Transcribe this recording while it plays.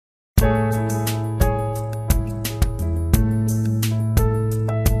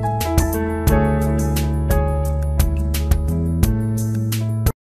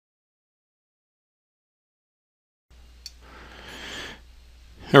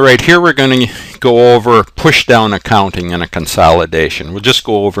All right, here we're going to go over push-down accounting and a consolidation. We'll just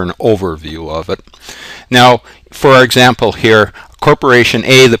go over an overview of it. Now, for our example here, Corporation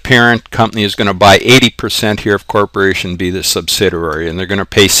A, the parent company, is going to buy 80% here of Corporation B, the subsidiary, and they're going to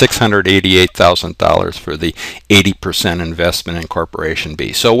pay $688,000 for the 80% investment in Corporation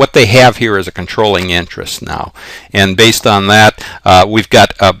B. So what they have here is a controlling interest now, and based on that, we've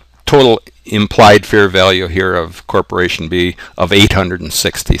got a total implied fair value here of Corporation B of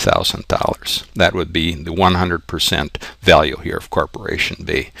 $860,000. That would be the 100% value here of Corporation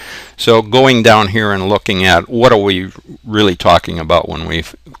B. So going down here and looking at what are we really talking about when we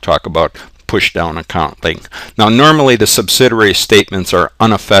talk about push-down accounting. Now, normally the subsidiary statements are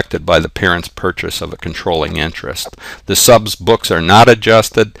unaffected by the parent's purchase of a controlling interest. The sub's books are not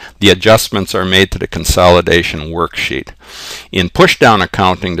adjusted. The adjustments are made to the consolidation worksheet. In push-down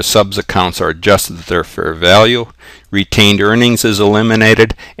accounting, the sub's accounts are adjusted to their fair value. Retained earnings is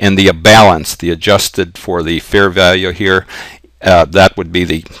eliminated, and the balance, the adjusted for the fair value here, that would be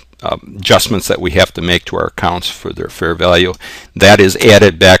the adjustments that we have to make to our accounts for their fair value. That is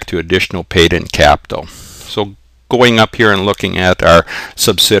added back to additional paid-in capital. So going up here and looking at our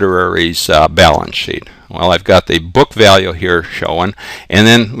subsidiaries balance sheet. Well, I've got the book value here showing, and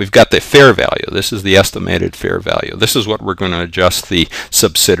then we've got the fair value. This is the estimated fair value. This is what we're going to adjust the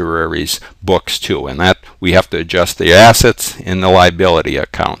subsidiaries books to, and that we have to adjust the assets and the liability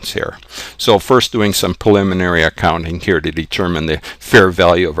accounts here. So first, doing some preliminary accounting here to determine the fair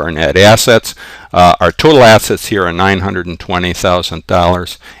value of our net assets. Our total assets here are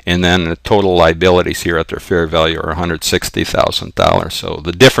 $920,000, and then the total liabilities here at their fair value are $160,000. So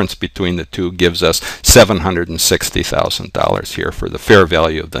the difference between the two gives us $760,000 here for the fair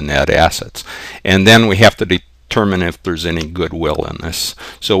value of the net assets. And then we have to determine if there's any goodwill in this.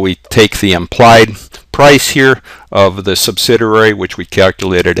 So we take the implied price here of the subsidiary, which we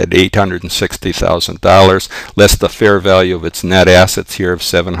calculated at $860,000, less the fair value of its net assets here of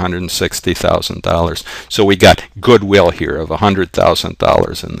 $760,000. So we got goodwill here of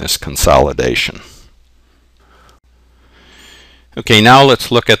 $100,000 in this consolidation. Okay, now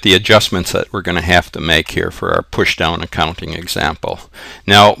let's look at the adjustments that we're going to have to make here for our push-down accounting example.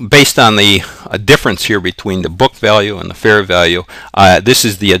 Now, based on the difference here between the book value and the fair value, this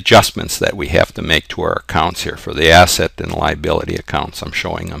is the adjustments that we have to make to our accounts here for the asset and liability accounts. I'm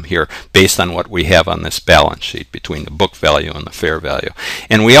showing them here based on what we have on this balance sheet between the book value and the fair value.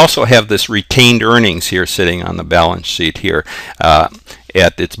 And we also have this retained earnings here sitting on the balance sheet here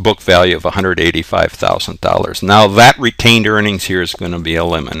at its book value of $185,000. Now that retained earnings here is going to be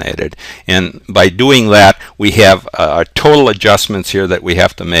eliminated, and by doing that we have total adjustments here that we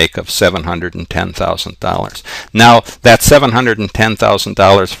have to make of $710,000. Now that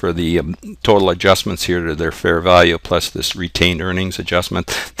 $710,000 for the total adjustments here to their fair value plus this retained earnings adjustment,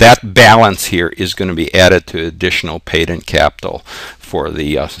 that balance here is going to be added to additional paid-in capital for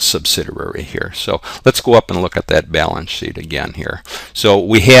the subsidiary here. So let's go up and look at that balance sheet again here. So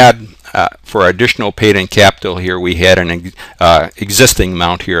we had for additional paid-in capital here, we had an existing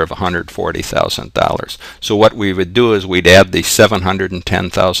amount here of $140,000. So what we would do is we'd add the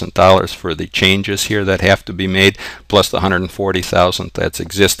 $710,000 for the changes here that have to be made, plus the $140,000 that's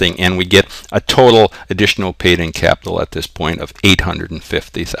existing, and we get a total additional paid-in capital at this point of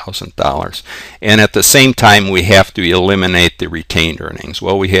 $850,000. And at the same time, we have to eliminate the retained earnings.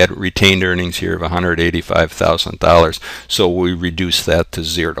 Well, we had retained earnings here of $185,000, so we reduce that to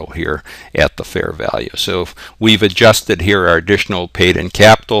zero here at the fair value. So we've adjusted here our additional paid-in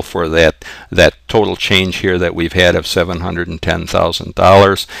capital for that total change here that we've had of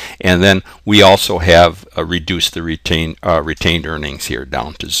 $710,000, and then we also have reduced the retained earnings here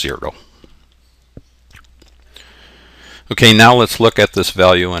down to zero. Okay, now let's look at this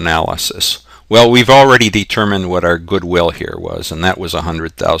value analysis. Well, we've already determined what our goodwill here was, and that was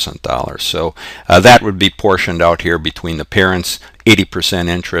 $100,000. So that would be portioned out here between the parents' 80%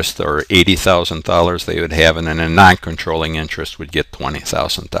 interest, or $80,000 they would have, and then a non-controlling interest would get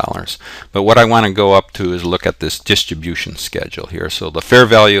 $20,000. But what I want to go up to is look at this distribution schedule here. So the fair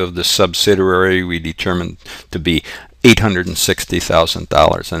value of the subsidiary we determined to be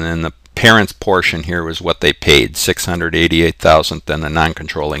 $860,000, and then the parents' portion here was what they paid, $688,000. Then the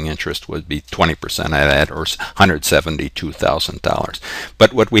non-controlling interest would be 20% of that, or $172,000.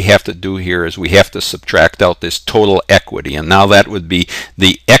 But what we have to do here is we have to subtract out this total equity, and now that would be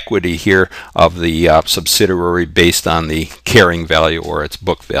the equity here of the subsidiary based on the carrying value or its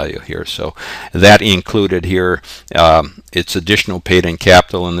book value here. So that included here its additional paid-in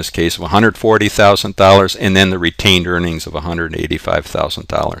capital, in this case of $140,000, and then the retained earnings of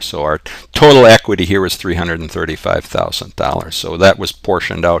 $185,000. So our our total equity here was $335,000. So that was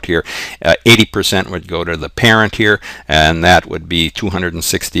portioned out here. 80% would go to the parent here, and that would be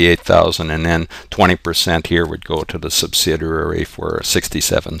 $268,000, and then 20% here would go to the subsidiary for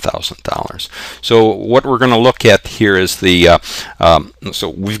 $67,000. So what we're going to look at here is the so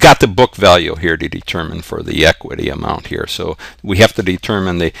we've got the book value here to determine for the equity amount here. So we have to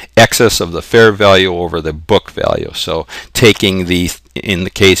determine the excess of the fair value over the book value. So taking the, in the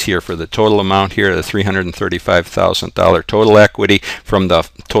case here for the total amount here, the $335,000 total equity from the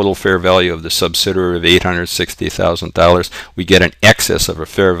total fair value of the subsidiary of $860,000, we get an excess of a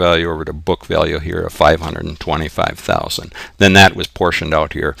fair value over the book value here of $525,000. Then that was portioned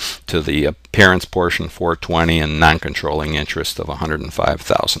out here to the parent's portion $420 and non-controlling interest of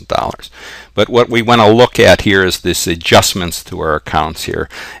 $105,000. But what we want to look at here is this adjustments to our accounts here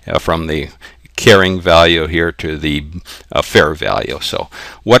from the carrying value here to the fair value. So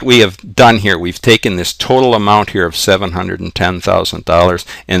what we have done here, we've taken this total amount here of $710,000,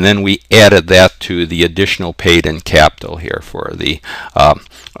 and then we added that to the additional paid in capital here for the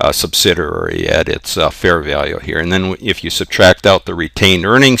subsidiary at its fair value here. And then if you subtract out the retained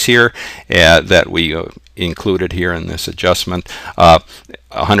earnings here that we included here in this adjustment,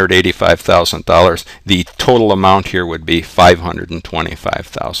 $185,000, the total amount here would be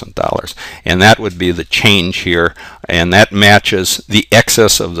 $525,000, and that would be the change here, and that matches the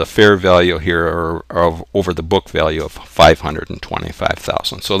excess of the fair value here of over the book value of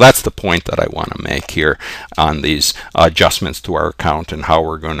 $525,000. So that's the point that I want to make here on these adjustments to our account and how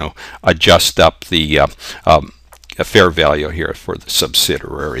we're going to adjust up the fair value here for the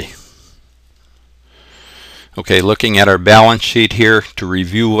subsidiary. Okay, looking at our balance sheet here to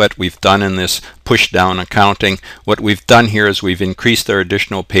review what we've done in this push down accounting. What we've done here is we've increased our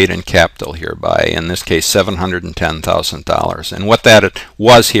additional paid in capital here by, in this case, $710,000. And what that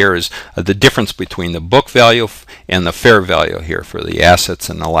was here is the difference between the book value and the fair value here for the assets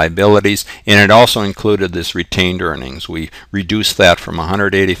and the liabilities. And it also included this retained earnings. We reduced that from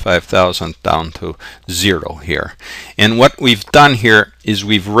 $185,000 down to zero here. And what we've done here is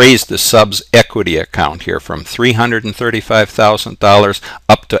we've raised the subs equity account here from $335,000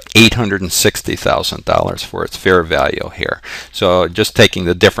 up to $860,000 for its fair value here. So just taking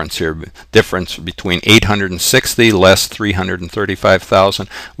the difference here, difference between 860 less 335,000,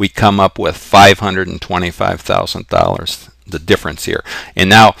 we come up with $525,000, the difference here.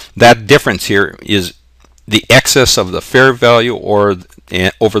 And now that difference here is the excess of the fair value or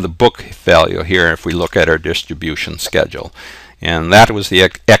over the book value here if we look at our distribution schedule. And that was the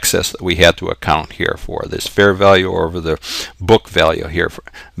excess that we had to account here for, this fair value over the book value here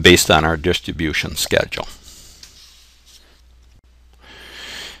based on our distribution schedule.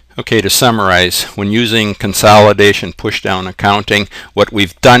 Okay, to summarize, when using consolidation pushdown accounting, what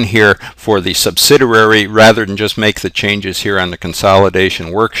we've done here for the subsidiary, rather than just make the changes here on the consolidation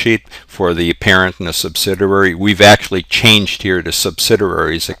worksheet for the parent and the subsidiary, we've actually changed here the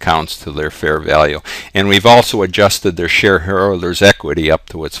subsidiaries' accounts to their fair value. And we've also adjusted their shareholders' equity up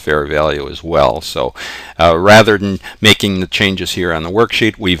to its fair value as well. So rather than making the changes here on the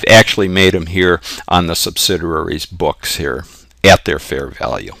worksheet, we've actually made them here on the subsidiaries' books here at their fair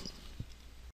value.